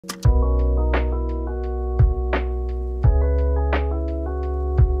Okay,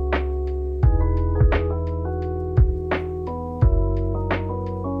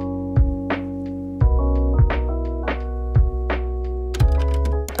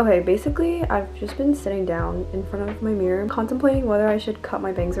 basically, I've just been sitting down in front of my mirror contemplating whether I should cut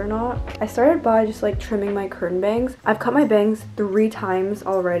my bangs or not. I started by just like trimming my curtain bangs. I've cut my bangs 3 times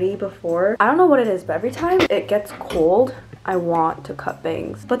already before. I don't know what it is, but every time it gets cold, I want to cut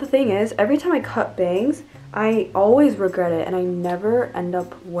bangs. But the thing is, every time I cut bangs, I always regret it and I never end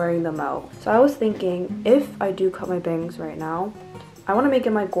up wearing them out. So I was thinking, if I do cut my bangs right now, I want to make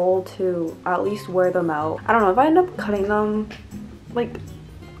it my goal to at least wear them out. I don't know, if I end up cutting them, like,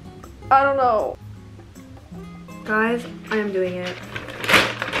 I don't know. Guys, I am doing it.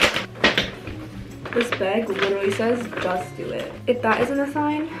 This bag literally says, just do it. If that isn't a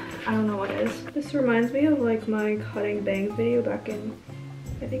sign, I don't know what is. This reminds me of like my cutting bangs video back in,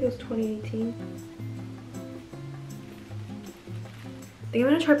 I think it was 2018. I think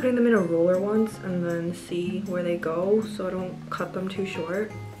I'm gonna try putting them in a roller once and then see where they go so I don't cut them too short.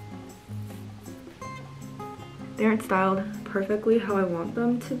 They aren't styled perfectly how I want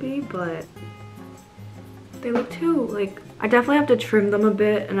them to be, but they look too, like, I definitely have to trim them a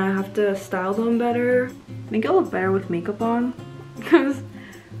bit and I have to style them better. Make it look better with makeup on because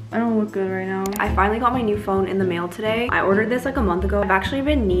I don't look good right now. I finally got my new phone in the mail today. I ordered this like a month ago. I've actually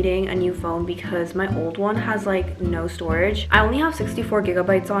been needing a new phone because my old one has like no storage. I only have 64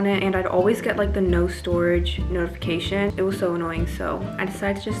 gigabytes on it and I'd always get like the no storage notification. It was so annoying, so I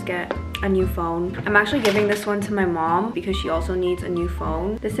decided to just get a new phone. I'm actually giving this one to my mom because she also needs a new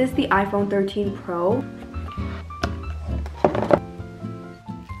phone. This is the iPhone 13 Pro.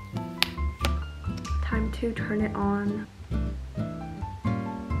 Time to turn it on.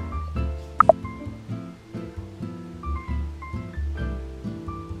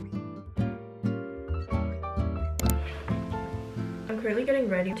 I'm currently getting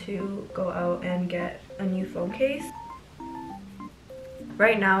ready to go out and get a new phone case.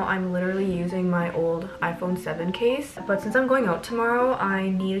 Right now, I'm literally using my old iPhone 7 case, but since I'm going out tomorrow, I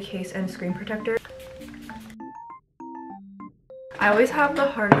need a case and screen protector. I always have the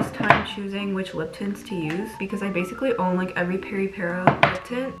hardest time choosing which lip tints to use because I basically own like every Peri Para lip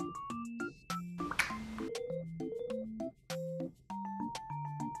tint.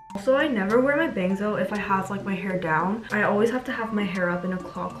 Also, I never wear my bangs out if I have like my hair down. I always have to have my hair up in a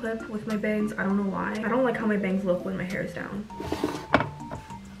claw clip with my bangs. I don't know why. I don't like how my bangs look when my hair is down.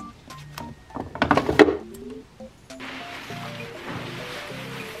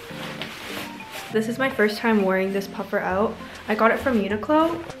 This is my first time wearing this puffer out. I got it from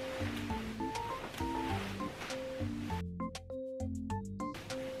Uniqlo.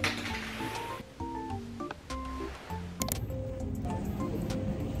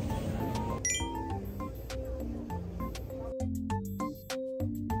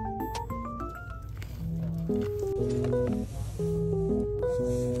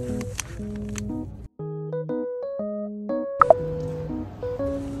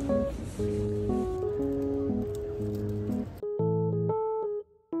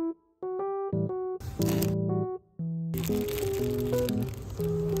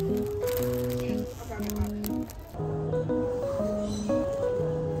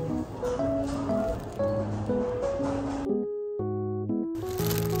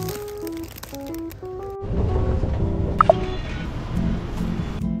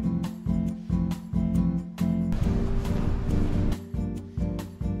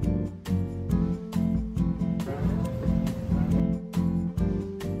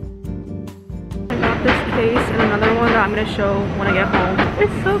 This case and another one that I'm gonna show when I get home.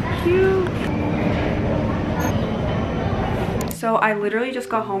 It's so cute. So I literally just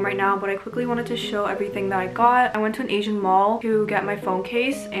got home right now, but I quickly wanted to show everything that I got. I went to an Asian mall to get my phone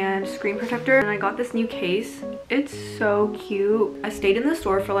case and screen protector, and I got this new case. It's so cute. I stayed in the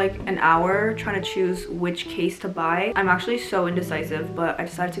store for like an hour trying to choose which case to buy. I'm actually so indecisive, but I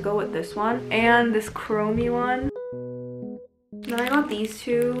decided to go with this one and this chromey one. Then I got these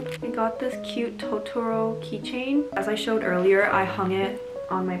two. I got this cute Totoro keychain. As I showed earlier, I hung it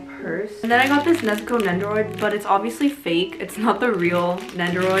on my purse. And then I got this ZICO Nendoroid, but it's obviously fake. It's not the real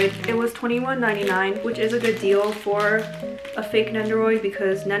Nendoroid. It was $21.99, which is a good deal for a fake Nendoroid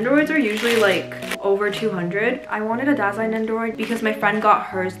because Nendoroids are usually like over $200. I wanted a Dazai Nendoroid because my friend got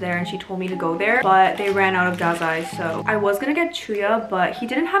hers there and she told me to go there, but they ran out of Dazai, so I was gonna get Chuya, but he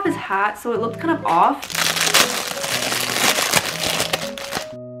didn't have his hat, so it looked kind of off.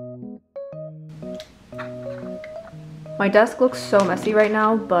 My desk looks so messy right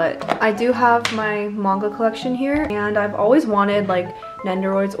now, but I do have my manga collection here, and I've always wanted like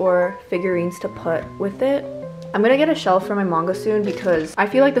Nendoroids or figurines to put with it. I'm gonna get a shelf for my manga soon because I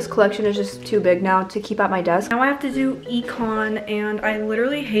feel like this collection is just too big now to keep at my desk. Now I have to do econ, and I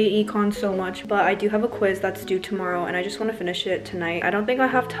literally hate econ so much, but I do have a quiz that's due tomorrow and I just want to finish it tonight. I don't think I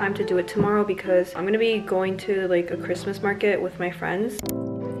have time to do it tomorrow because I'm gonna be going to like a Christmas market with my friends.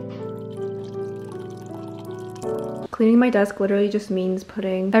 Cleaning my desk literally just means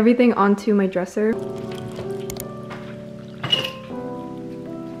putting everything onto my dresser.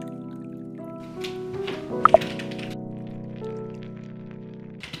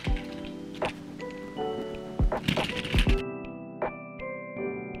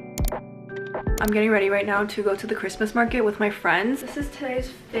 I'm getting ready right now to go to the Christmas market with my friends. This is today's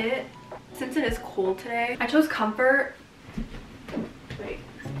fit. Since it is cold today, I chose comfort. Wait.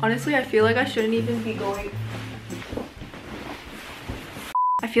 Honestly, I feel like I shouldn't even be going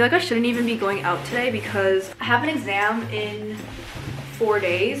out today because I have an exam in 4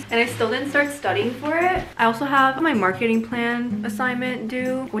 days and I still didn't start studying for it. I also have my marketing plan assignment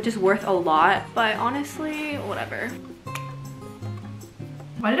due, which is worth a lot, but honestly, whatever.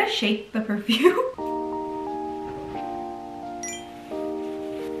 Why did I shake the perfume?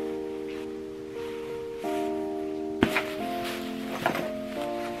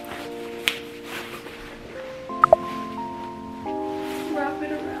 Wrap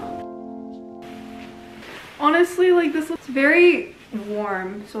it around. Honestly, like this looks very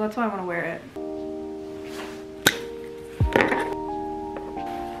warm, so that's why I want to wear it.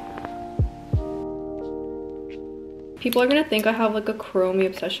 People are gonna think I have like a chromey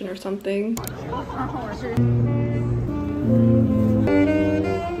obsession or something. I'm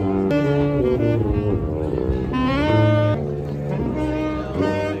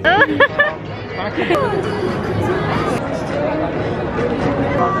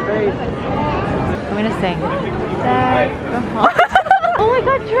gonna sing. Oh my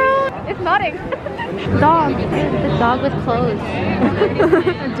god, drone! It's nodding. Dog. The dog with clothes.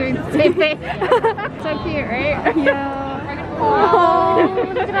 I'm doing the same thing. So cute, right? Yeah. Oh,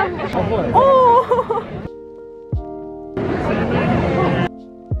 look at that. Oh.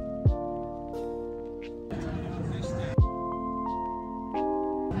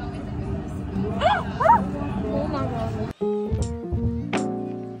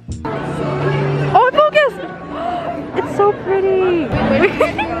 Oh, focus! It's so pretty.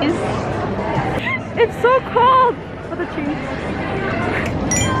 It's so cold. For the trees.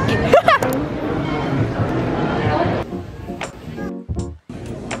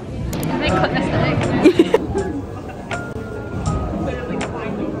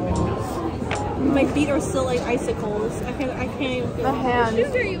 My feet are still like icicles. I can't even feel The hand. What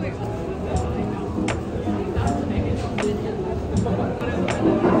shoes are you wearing?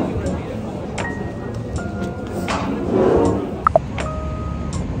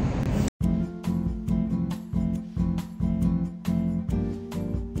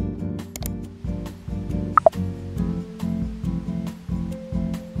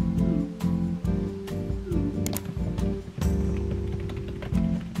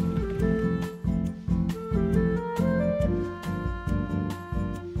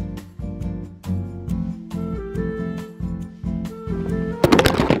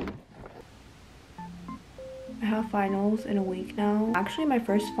 Finals in a week now. Actually, my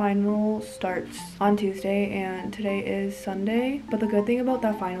first final starts on Tuesday and today is Sunday, but the good thing about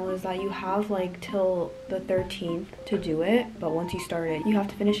that final is that you have like till the 13th to do it, but once you start it you have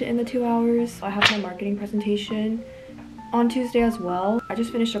to finish it in the 2 hours. I have my marketing presentation on Tuesday as well. I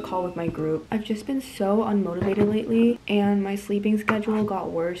just finished a call with my group. I've just been so unmotivated lately and my sleeping schedule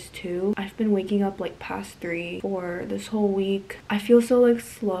got worse too. I've been waking up like past 3 for this whole week. I feel so like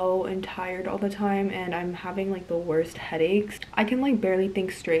slow and tired all the time and I'm having like the worst headaches. I can like barely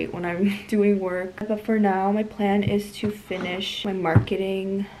think straight when I'm doing work. But for now, my plan is to finish my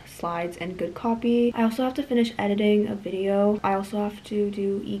marketing slides and good copy. I also have to finish editing a video. I also have to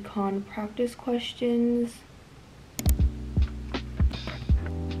do econ practice questions.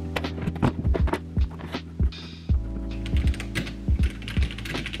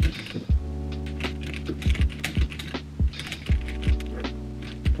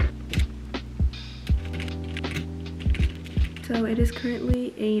 So it is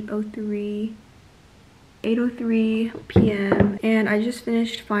currently 8:03 p.m. and I just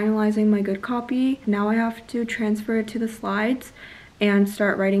finished finalizing my good copy. Now I have to transfer it to the slides and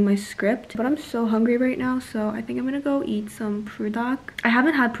start writing my script. But I'm so hungry right now, so I think I'm gonna go eat some prudak. I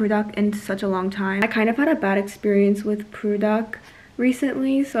haven't had prudak in such a long time. I kind of had a bad experience with prudak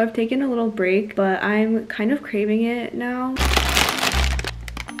recently, so I've taken a little break, but I'm kind of craving it now.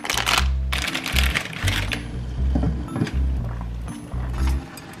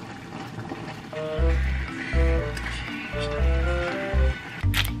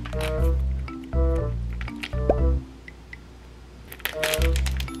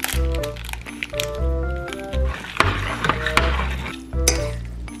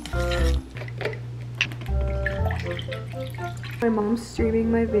 My mom's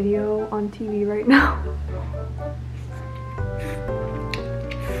streaming my video on TV right now.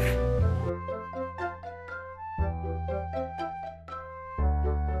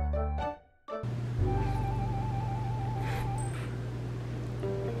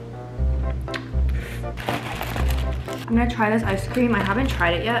 I'm gonna try this ice cream. I haven't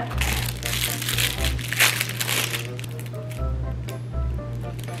tried it yet.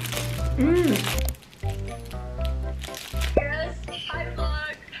 Yes, hi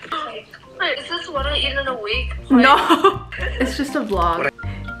vlog. Wait, is this what I eat in a week? No, it's just a vlog.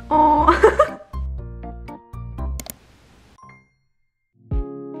 Oh.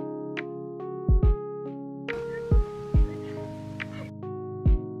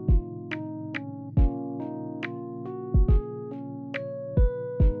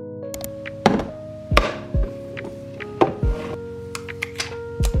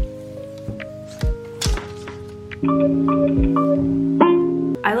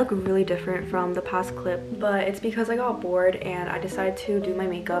 I look really different from the past clip, but it's because I got bored and I decided to do my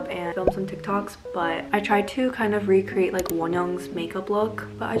makeup and film some TikToks. But I tried to kind of recreate like Wonyoung's makeup look,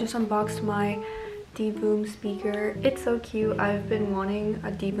 but I just unboxed my D-Boom speaker. It's so cute. I've been wanting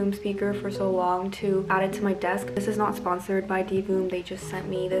a D-Boom speaker for so long to add it to my desk. This is not sponsored by D-Boom. They just sent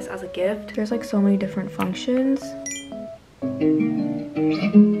me this as a gift. There's like so many different functions.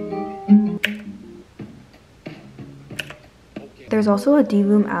 There's also a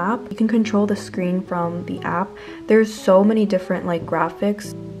D-Boom app. You can control the screen from the app. There's so many different like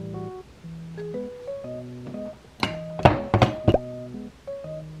graphics.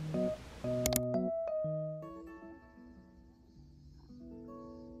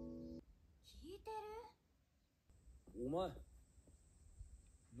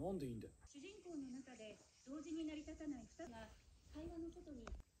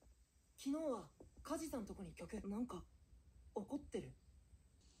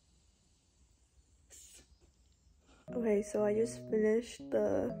 Okay, so I just finished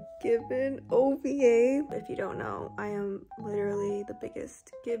the Gibbon OVA. If you don't know, I am literally the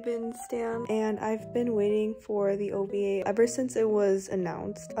biggest Gibbon stan, and I've been waiting for the OVA ever since it was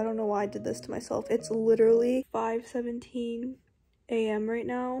announced. I don't know why I did this to myself. It's literally 5:17 a.m. right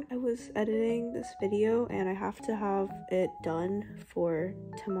now. I was editing this video and I have to have it done for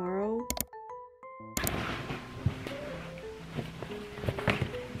tomorrow.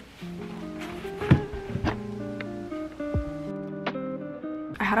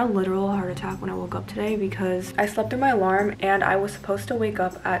 I had a literal heart attack when I woke up today because I slept through my alarm and I was supposed to wake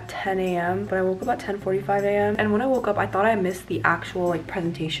up at 10 a.m. but I woke up at 10:45 a.m. and when I woke up I thought I missed the actual like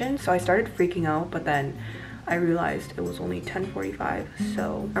presentation, so I started freaking out, but then I realized it was only 10:45.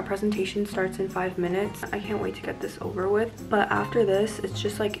 So our presentation starts in 5 minutes. I can't wait to get this over with, but after this it's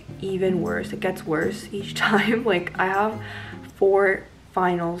just like even worse. It gets worse each time. Like I have 4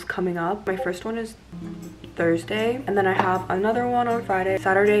 finals coming up. My first one is Thursday, and then I have another one on Friday,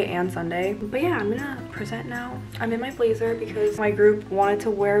 Saturday, and Sunday. But yeah, I'm gonna present now. I'm in my blazer because my group wanted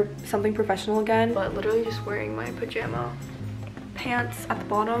to wear something professional again, but literally just wearing my pajama pants at the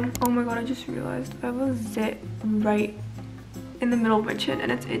bottom. Oh my god, I just realized I have a zit right in the middle of my chin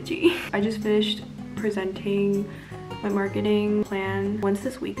and it's itchy. I just finished presenting my marketing plan. Once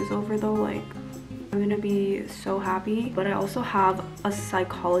this week is over though, like I'm gonna be so happy. But I also have a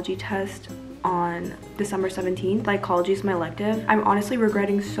psychology test on December 17th. Psychology is my elective. I'm honestly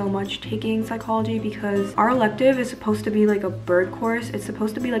regretting so much taking psychology because our elective is supposed to be like a bird course. It's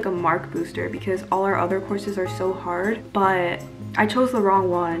supposed to be like a mark booster because all our other courses are so hard, but I chose the wrong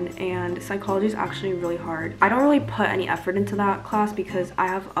one and psychology is actually really hard. I don't really put any effort into that class because I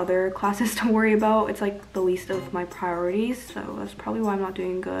have other classes to worry about. It's like the least of my priorities, so that's probably why I'm not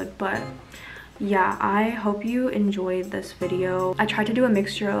doing good. But yeah, I hope you enjoyed this video. I tried to do a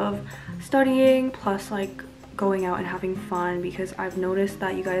mixture of studying plus like going out and having fun because I've noticed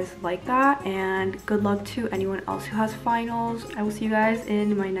that you guys like that. And good luck to anyone else who has finals. I will see you guys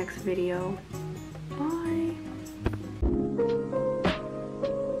in my next video.